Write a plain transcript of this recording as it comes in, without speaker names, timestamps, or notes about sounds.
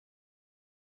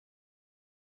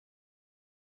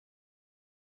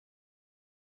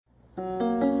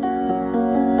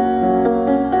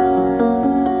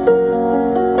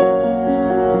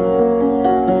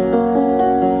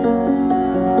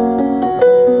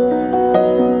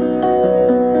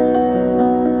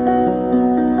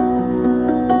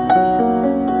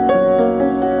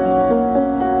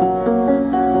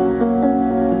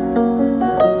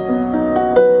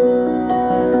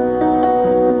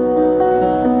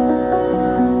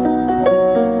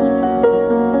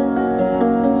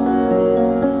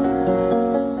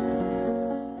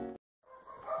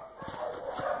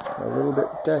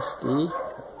Dusty,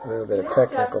 a little bit of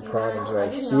technical problems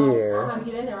right here. How to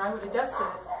get in there? I would have dusted it.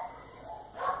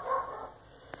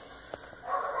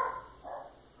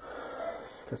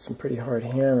 It's got some pretty hard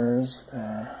hammers.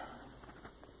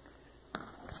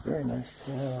 It's very nice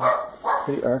piano.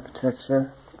 Pretty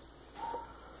architecture.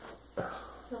 The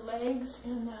legs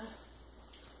and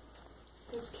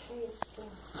this case is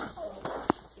just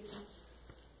excuse me.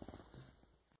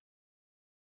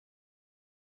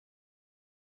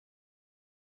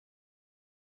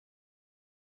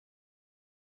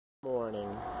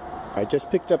 Morning. I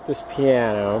just picked up this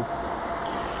piano.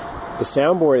 The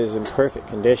soundboard is in perfect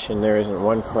condition. There isn't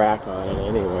one crack on it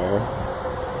anywhere.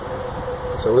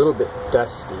 It's a little bit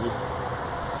dusty.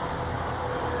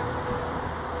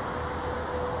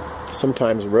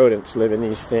 Sometimes rodents live in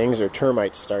these things or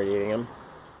termites start eating them.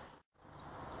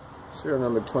 Serial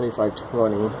number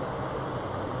 2520.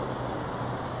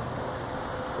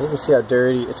 You can see how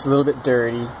dirty, it's a little bit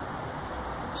dirty.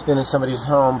 It's been in somebody's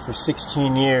home for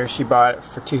 16 years. She bought it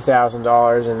for $2,000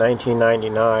 in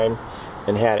 1999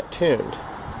 and had it tuned.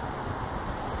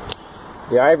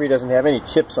 The ivory doesn't have any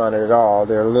chips on it at all.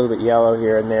 They're a little bit yellow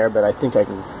here and there, but I think I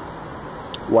can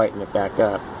whiten it back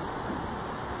up.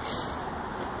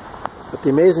 But the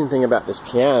amazing thing about this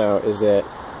piano is that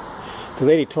the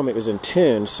lady told me it was in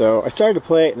tune, so I started to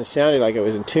play it and it sounded like it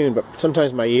was in tune, but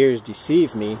sometimes my ears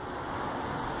deceive me.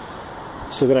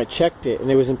 So then I checked it, and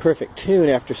it was in perfect tune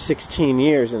after 16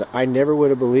 years, and I never would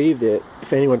have believed it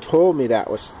if anyone told me that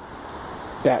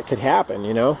could happen,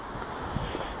 you know?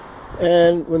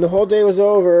 And when the whole day was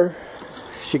over,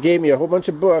 she gave me a whole bunch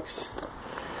of books,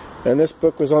 and this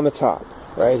book was on the top,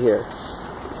 right here.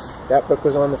 That book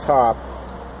was on the top.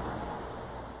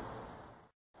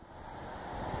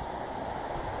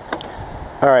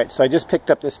 Alright, so I just picked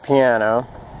up this piano,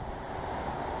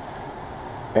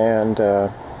 and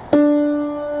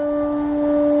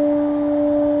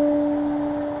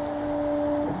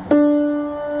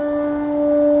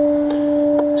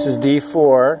this is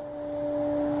D4.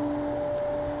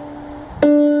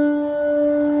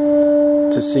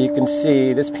 Just so you can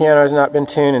see, this piano has not been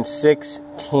tuned in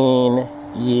 16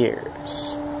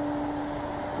 years.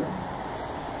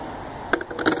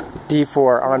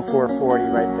 D4 on 440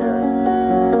 right there.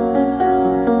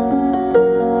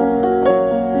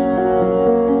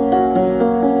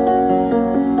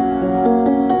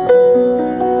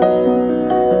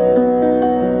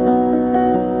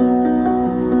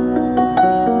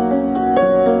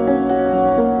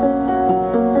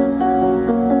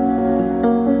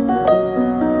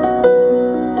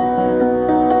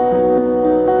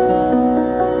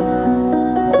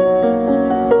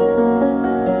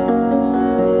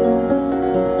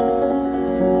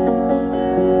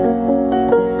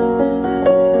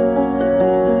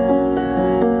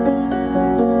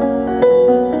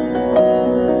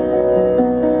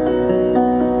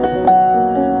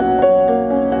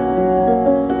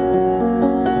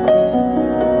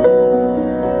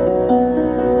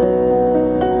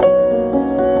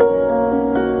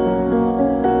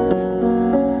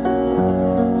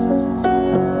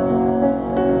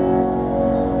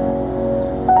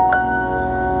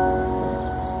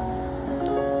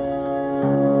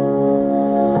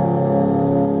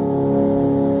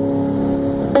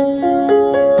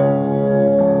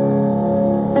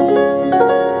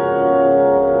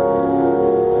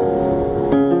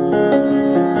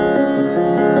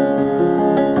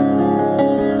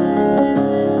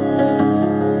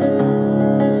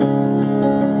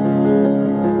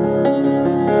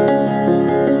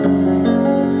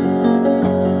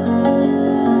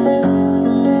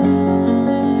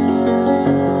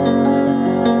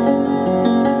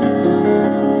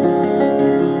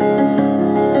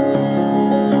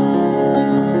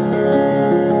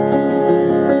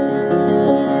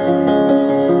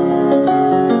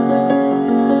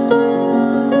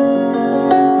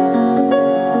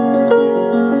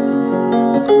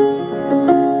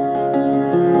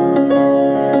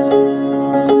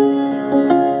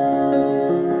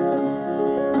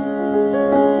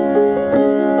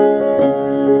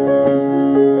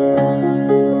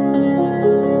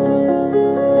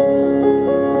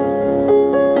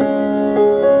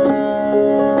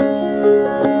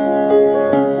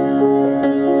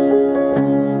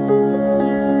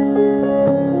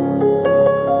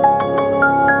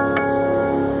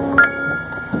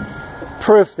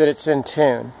 proof that it's in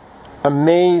tune.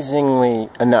 Amazingly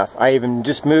enough. I even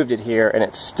just moved it here and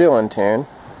it's still in tune.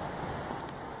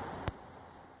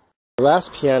 The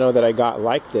last piano that I got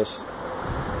like this,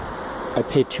 I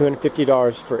paid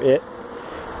 $250 for it,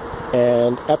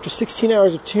 and after 16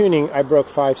 hours of tuning, I broke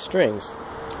 5 strings.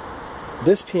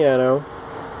 This piano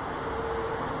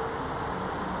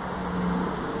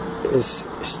is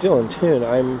still in tune.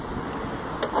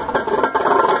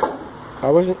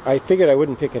 I figured I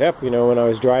wouldn't pick it up, you know, when I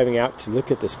was driving out to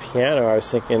look at this piano. I was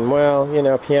thinking, well, you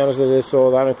know, pianos are this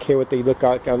old, I don't care what they look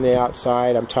like on the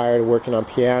outside, I'm tired of working on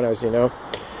pianos, you know.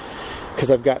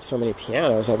 Because I've got so many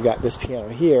pianos. I've got this piano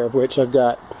here, of which I've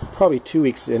got probably 2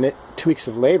 weeks in it, 2 weeks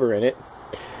of labor in it,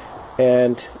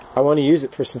 and I want to use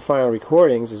it for some final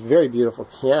recordings. It's a very beautiful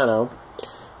piano,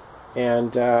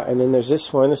 and then there's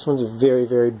this one. This one's a very,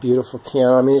 very beautiful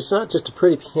piano. I mean, it's not just a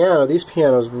pretty piano. These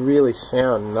pianos really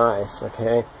sound nice.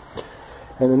 Okay,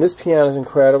 and then this piano is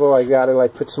incredible. I got to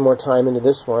like put some more time into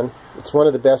this one. It's one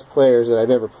of the best players that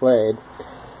I've ever played,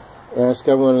 and it's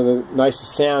got one of the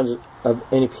nicest sounds of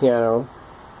any piano.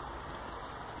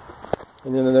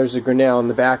 And then there's a Grinnell in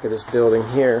the back of this building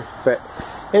here. But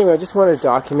anyway, I just wanted to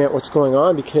document what's going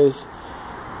on, because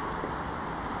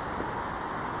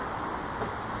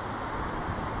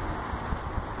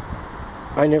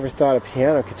I never thought a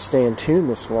piano could stay in tune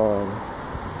this long,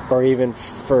 or even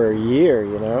for a year,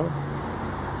 you know.